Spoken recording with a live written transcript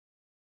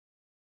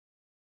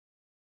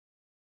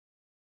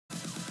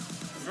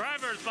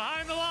scorers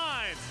behind the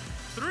lines.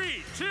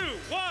 3, 2,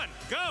 1,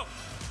 go.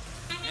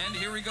 And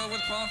here we go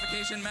with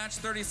qualification match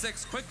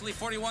 36. Quickly,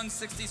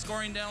 41-60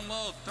 scoring down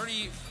low.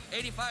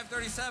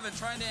 85-37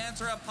 trying to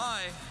answer up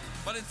high.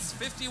 But it's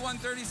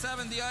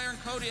 51-37, the Iron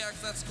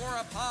Kodiaks that score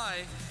up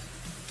high.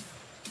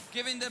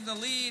 Giving them the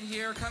lead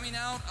here, coming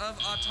out of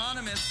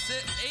Autonomous,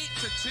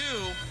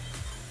 8-2.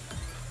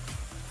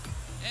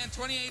 And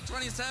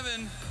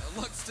 28-27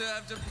 looks to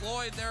have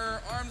deployed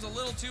their arms a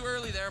little too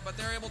early there, but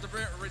they're able to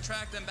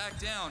retract them back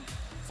down.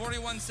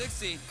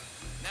 41-60,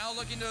 now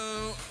looking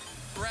to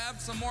grab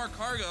some more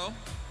cargo.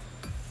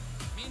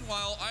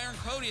 Meanwhile, Iron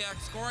Kodiak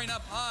scoring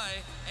up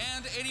high,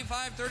 and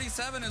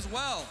 85-37 as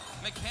well.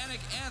 Mechanic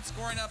Ant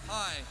scoring up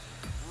high.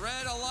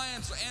 Red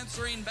Alliance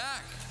answering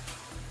back,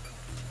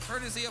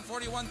 courtesy of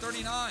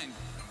 41-39.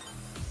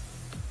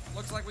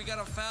 Looks like we got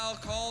a foul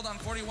called on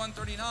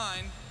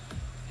 41-39.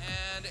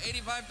 And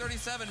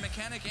 85-37,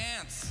 Mechanic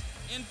Ants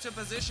into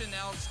position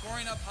now,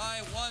 scoring up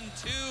high,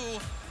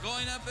 1-2,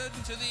 going up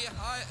into the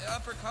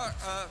upper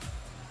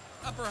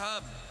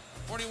hub.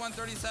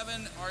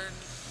 41-37 are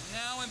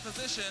now in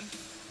position.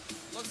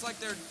 Looks like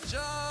they're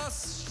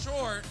just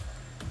short.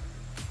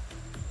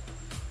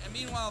 And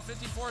meanwhile,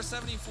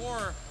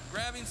 54-74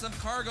 grabbing some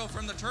cargo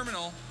from the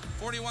terminal.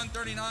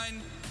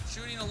 41-39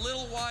 shooting a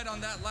little wide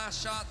on that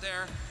last shot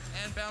there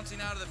and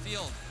bouncing out of the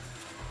field.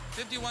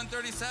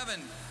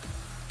 51-37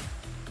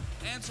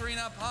 answering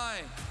up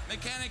high.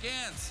 Mechanic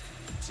Ants,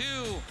 2,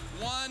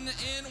 1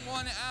 in,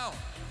 1 out.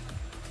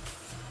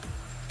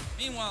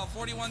 Meanwhile,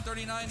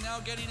 41-39 now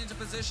getting into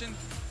position,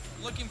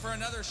 looking for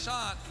another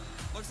shot.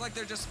 Looks like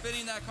they're just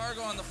spinning that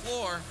cargo on the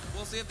floor.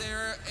 We'll see if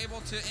they're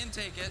able to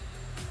intake it.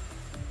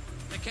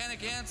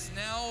 Mechanic Ants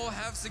now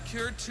have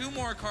secured 2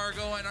 more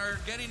cargo and are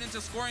getting into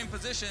scoring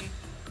position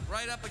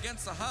right up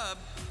against the hub.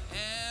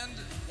 And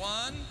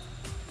 1,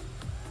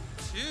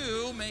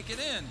 2, make it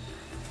in.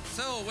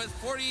 So with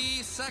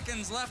 40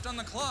 seconds left on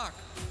the clock,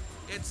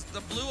 it's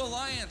the Blue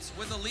Alliance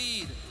with the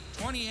lead,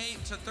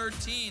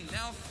 28-13,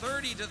 now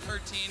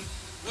 30-13,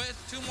 with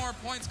 2 more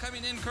points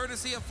coming in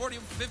courtesy of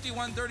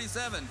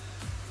 51-37.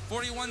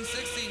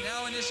 41-60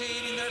 now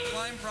initiating their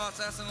climb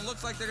process, and it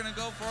looks like they're gonna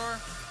go for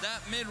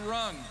that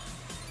mid-rung.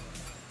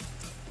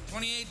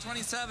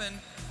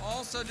 28-27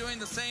 also doing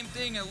the same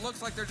thing. It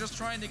looks like they're just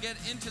trying to get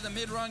into the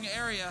mid-rung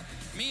area.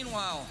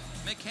 Meanwhile,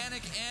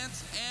 Mechanic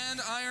Ants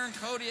and Iron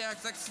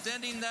Kodiaks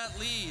extending that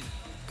lead.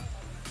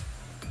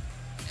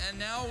 And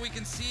now we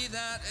can see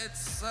that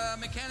it's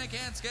Mechanic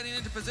Ants getting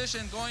into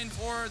position, going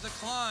for the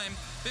climb.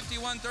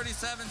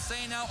 51-37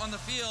 staying out on the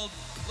field,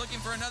 looking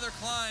for another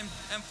climb.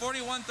 And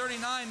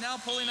 41-39 now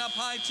pulling up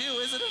high too.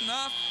 Is it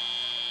enough?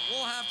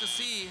 We'll have to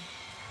see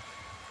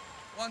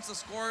once the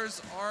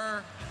scores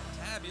are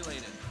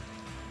tabulated.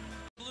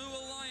 Blue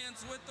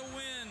Alliance with the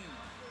win,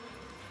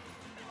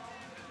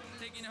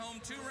 taking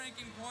home 2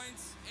 ranking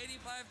points,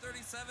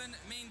 85-37,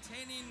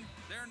 maintaining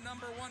their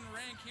 #1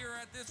 rank here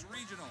at this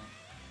regional.